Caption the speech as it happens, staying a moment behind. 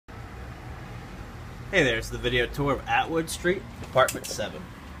Hey there, it's the video tour of Atwood Street, apartment 7.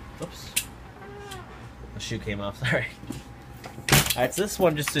 Oops. The shoe came off, sorry. Alright, so this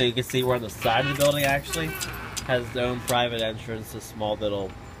one, just so you can see, we're on the side of the building actually. Has its own private entrance, a small little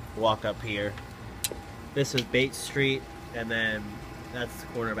walk up here. This is Bates Street, and then that's the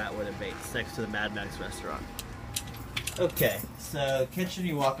corner of Atwood and Bates, next to the Mad Max restaurant. Okay, so kitchen,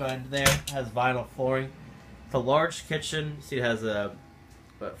 you walk on there, has vinyl flooring. It's a large kitchen, see it has a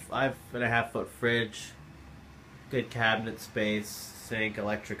 5.5 foot fridge, good cabinet space, sink,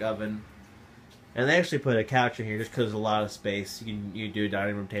 electric oven, and they actually put a couch in here just because there's a lot of space. You do a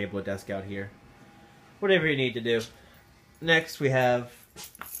dining room table, a desk out here, whatever you need to do. Next we have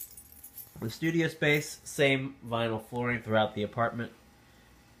the studio space, same vinyl flooring throughout the apartment.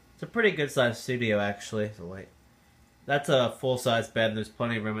 It's a pretty good sized studio actually. It's a light. That's a full size bed. There's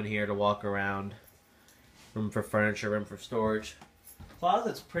plenty of room in here to walk around. Room for furniture, room for storage.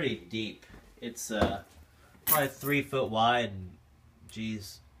 Closet's pretty deep. It's probably 3 foot wide and,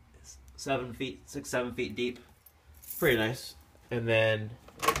 geez, 6-7 feet deep. Pretty nice. And then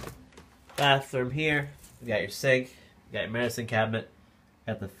bathroom here. You got your sink, you got your medicine cabinet,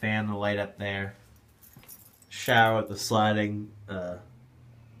 got the fan, the light up there. Shower with the sliding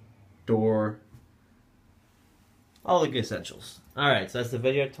door. All the good essentials. Alright, so that's the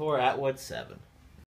video tour at Atwood 7.